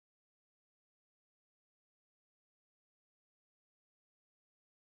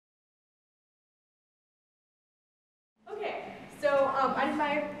So I did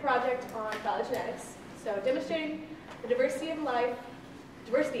my project on phylogenetics, so demonstrating the diversity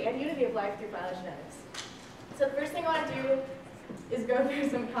and unity of life through phylogenetics. So the first thing I want to do is go through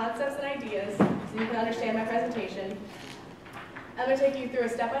some concepts and ideas so you can understand my presentation. I'm going to take you through a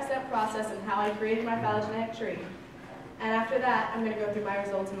step-by-step process of how I created my phylogenetic tree. And after that, I'm going to go through my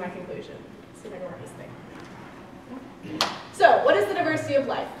results and my conclusion. Let's see if I can work this thing. So, what is the diversity of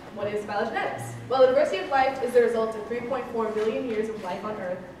life? What is phylogenetics? Well, the diversity of life is the result of 3.4 billion years of life on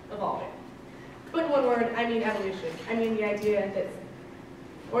Earth evolving. To put in one word, I mean evolution. I mean the idea that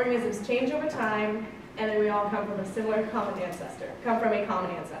organisms change over time, and that we all come from a common ancestor.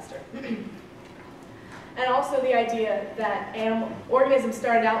 And also the idea that organisms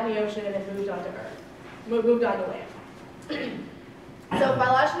started out in the ocean and then moved on to Earth, moved on to land. So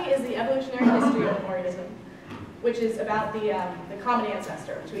phylogeny is the evolutionary history of an organism, which is about the common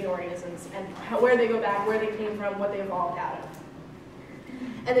ancestor between organisms and where they go back, where they came from, what they evolved out of.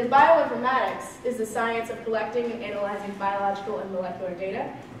 And then bioinformatics is the science of collecting and analyzing biological and molecular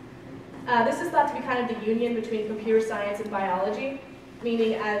data. This is thought to be kind of the union between computer science and biology,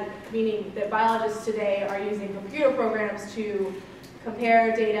 meaning that biologists today are using computer programs to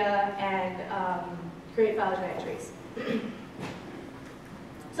compare data and create phylogenetic trees.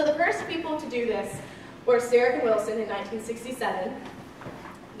 So the first people to do this were Sarah and Wilson in 1967.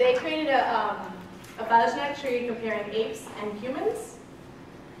 They created a phylogenetic tree comparing apes and humans.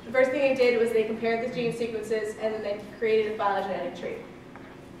 The first thing they did was they compared the gene sequences and then they created a phylogenetic tree.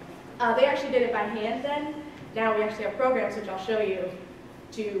 They actually did it by hand then. Now we actually have programs, which I'll show you,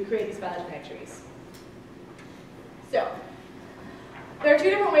 to create these phylogenetic trees. So, there are two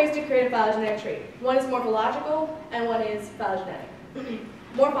different ways to create a phylogenetic tree. One is morphological and one is phylogenetic.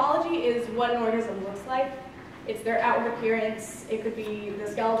 Morphology is what an organism looks like. It's their outward appearance. It could be the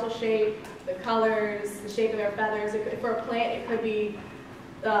skeletal shape, the colors, the shape of their feathers. For a plant, it could be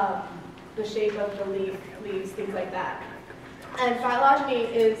the shape of the leaves, things like that. And phylogeny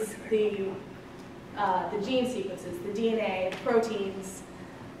is the gene sequences, the DNA, the proteins.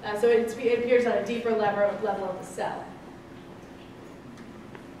 So it appears on a deeper level of the cell.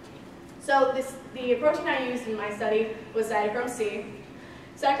 So the protein I used in my study was cytochrome C.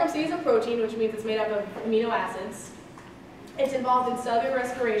 Cytochrome C is a protein, which means it's made up of amino acids. It's involved in cellular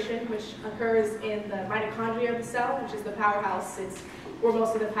respiration, which occurs in the mitochondria of the cell, which is the powerhouse. It's where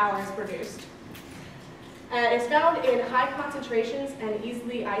most of the power is produced. It's found in high concentrations and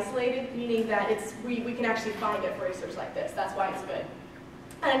easily isolated, meaning that we can actually find it for research like this. That's why it's good.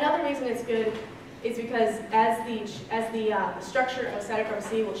 And another reason it's good is because as the structure of cytochrome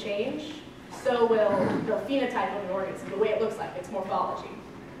C will change, so will the phenotype of an organism, the way it looks like, its morphology.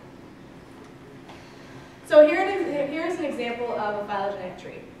 So here is an example of a phylogenetic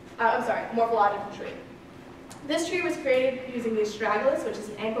tree. Morphological tree. This tree was created using the astragalus, which is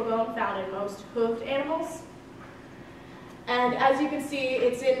an ankle bone found in most hoofed animals. And as you can see,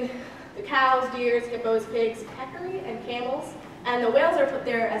 it's in the cows, deers, hippos, pigs, peccary, and camels. And the whales are put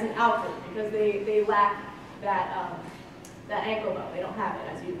there as an outgroup because they lack that ankle bone. They don't have it,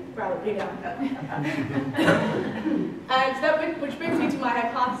 as you probably know. And which brings me to my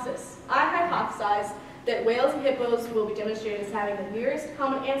hypothesis. I hypothesize that whales and hippos will be demonstrated as having the nearest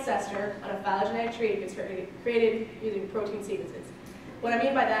common ancestor on a phylogenetic tree that's created using protein sequences. What I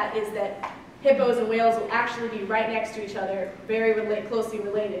mean by that is that hippos and whales will actually be right next to each other, very closely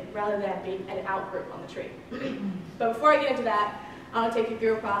related, rather than being an outgroup on the tree. But before I get into that, I want to take you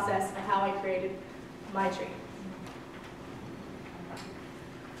through a process of how I created my tree.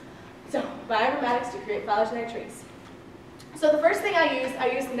 So, bioinformatics to create phylogenetic trees. So the first thing I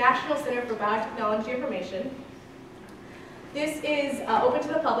used the National Center for Biotechnology Information. This is open to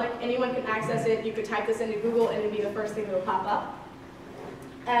the public. Anyone can access it. You could type this into Google and it would be the first thing that will pop up.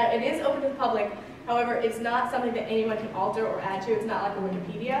 It is open to the public. However, it's not something that anyone can alter or add to. It's not like a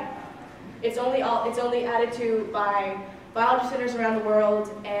Wikipedia. It's only added to by biology centers around the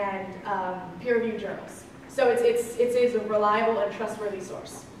world and peer-reviewed journals. So it is a reliable and trustworthy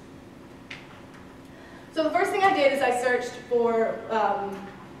source. So the first thing I did is I searched for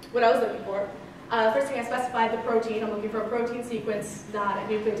what I was looking for. First thing I specified the protein. I'm looking for a protein sequence, not a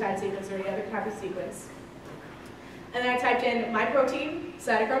nucleotide sequence or any other type of sequence. And then I typed in my protein,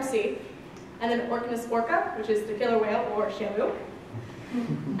 cytochrome C, and then Orcanis orca, which is the killer whale, or Shamu.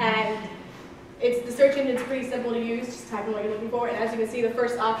 And the search engine is pretty simple to use. Just type in what you're looking for. And as you can see, the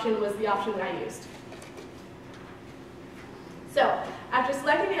first option was the option that I used. So after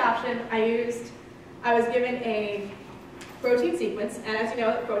selecting the option, I was given a protein sequence, and as you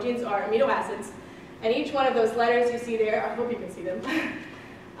know, proteins are amino acids, and each one of those letters you see there, I hope you can see them,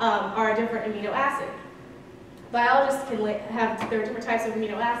 are a different amino acid. biologists can there are different types of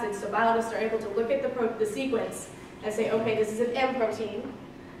amino acids, so biologists are able to look at the sequence and say, okay, this is an M protein,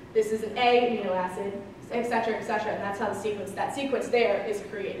 this is an A amino acid, etc., etc., and that's how that sequence there is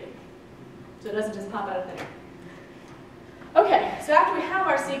created. So it doesn't just pop out of thin air. Okay, so after we have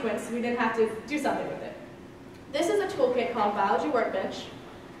our sequence, we then have to do something with it. This is a toolkit called Biology Workbench,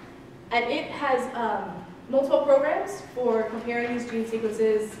 and it has multiple programs for comparing these gene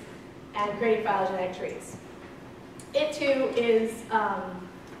sequences and creating phylogenetic trees. It too is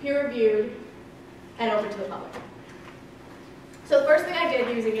peer-reviewed and open to the public. So the first thing I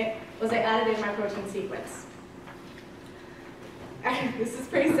did using it was I added in my protein sequence. This is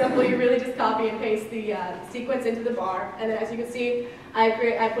pretty simple. You really just copy and paste the sequence into the bar, and then as you can see, I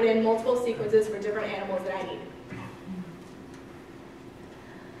put in multiple sequences for different animals that I needed.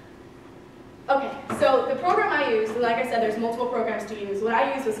 Okay, so the program I used, like I said, there's multiple programs to use. What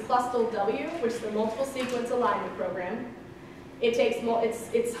I used was Clustal W, which is the multiple sequence alignment program.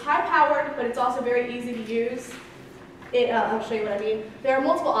 It's high-powered, but it's also very easy to use. I'll show you what I mean. There are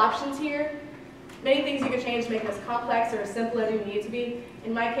multiple options here. Many things you could change to make it as complex or as simple as you need it to be.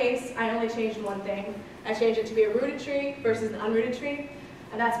 In my case, I only changed one thing. I changed it to be a rooted tree versus an unrooted tree,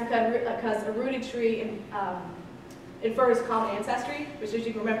 and that's because a rooted tree infers common ancestry, which, as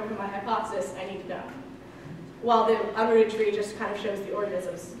you can remember from my hypothesis, I need to know. While the unrooted tree just kind of shows the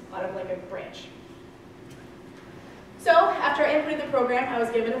organisms out of like a branch. So after I inputted the program, I was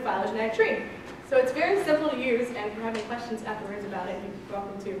given a phylogenetic tree. So it's very simple to use, and if you have any questions afterwards about it, you're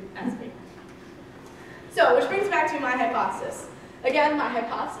welcome to ask me. So, which brings back to my hypothesis. Again, my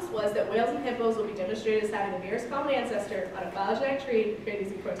hypothesis was that whales and hippos will be demonstrated as having the nearest common ancestor on a phylogenetic tree created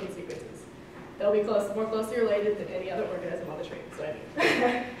using protein sequences. They'll be more closely related than any other organism on the tree, is what I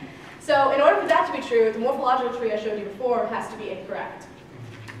mean. So, in order for that to be true, the morphological tree I showed you before has to be incorrect.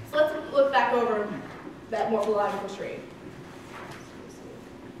 So let's look back over that morphological tree.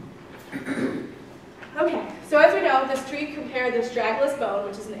 Okay, so as we know, this tree compared this straggulus bone,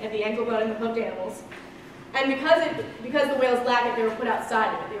 which is the ankle bone in the hoofed animals, and because the whales lack it, they were put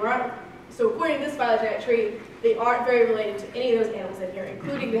outside of it. So according to this phylogenetic tree, they aren't very related to any of those animals in here,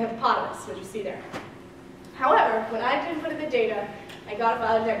 including the hippopotamus, which you see there. However, when I inputted the data, I got a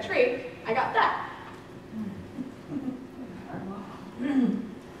phylogenetic tree, I got that.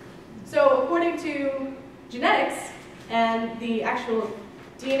 So according to genetics and the actual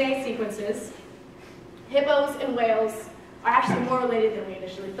DNA sequences, hippos and whales are actually more related than we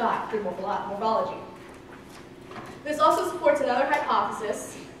initially thought through morphology. This also supports another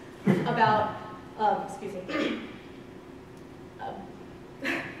hypothesis about,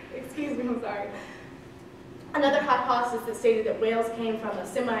 excuse me, I'm sorry. Another hypothesis that stated that whales came from a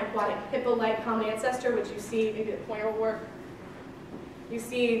semi-aquatic hippo-like common ancestor, which you see, maybe the pointer will work. You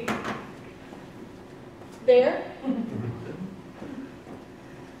see there.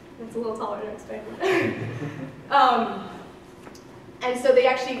 It's a little taller than expected. And so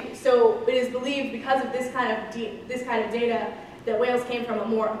it is believed because of this kind of data that whales came from a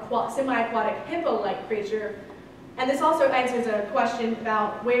more semi-aquatic hippo-like creature. And this also answers a question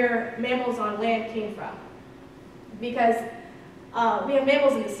about where mammals on land came from. Because we have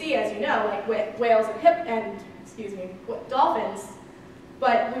mammals in the sea, as you know, like whales and dolphins,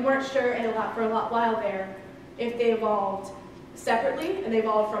 but we weren't sure for a while there if they evolved separately and they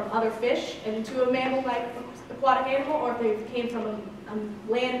evolved from other fish into a mammal-like aquatic animal, or if they came from a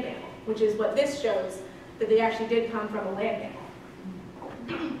land mammal, which is what this shows, that they actually did come from a land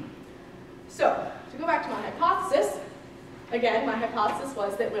mammal. So, to go back to my hypothesis, again, my hypothesis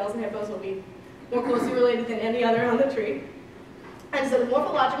was that whales and hippos will be more closely related than any other on the tree. And so the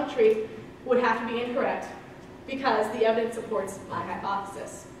morphological tree would have to be incorrect because the evidence supports my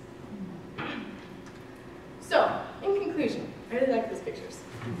hypothesis. So, in conclusion, I really like those pictures.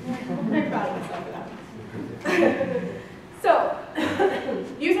 I'm very proud of myself for that one. So,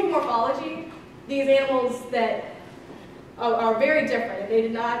 using morphology, these animals that are very different,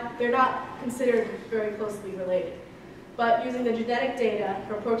 and they're not considered very closely related. But using the genetic data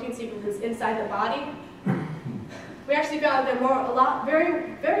from protein sequences inside the body, we actually found they're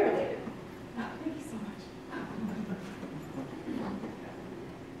very, very related. Oh, thank you so much.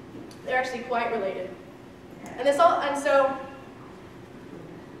 They're actually quite related. And so,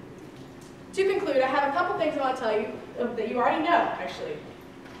 to conclude, I have a couple things I want to tell you that you already know, actually.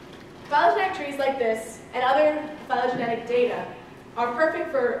 Phylogenetic trees like this and other phylogenetic data are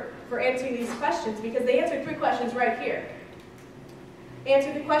perfect for answering these questions because they answer 3 questions right here.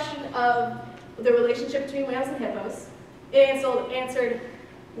 Answered the question of the relationship between whales and hippos. It answered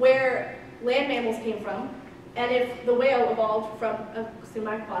where land mammals came from and if the whale evolved from a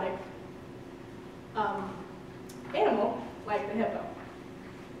semi-aquatic animal like the hippo.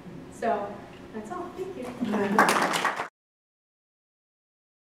 So that's all. Thank you.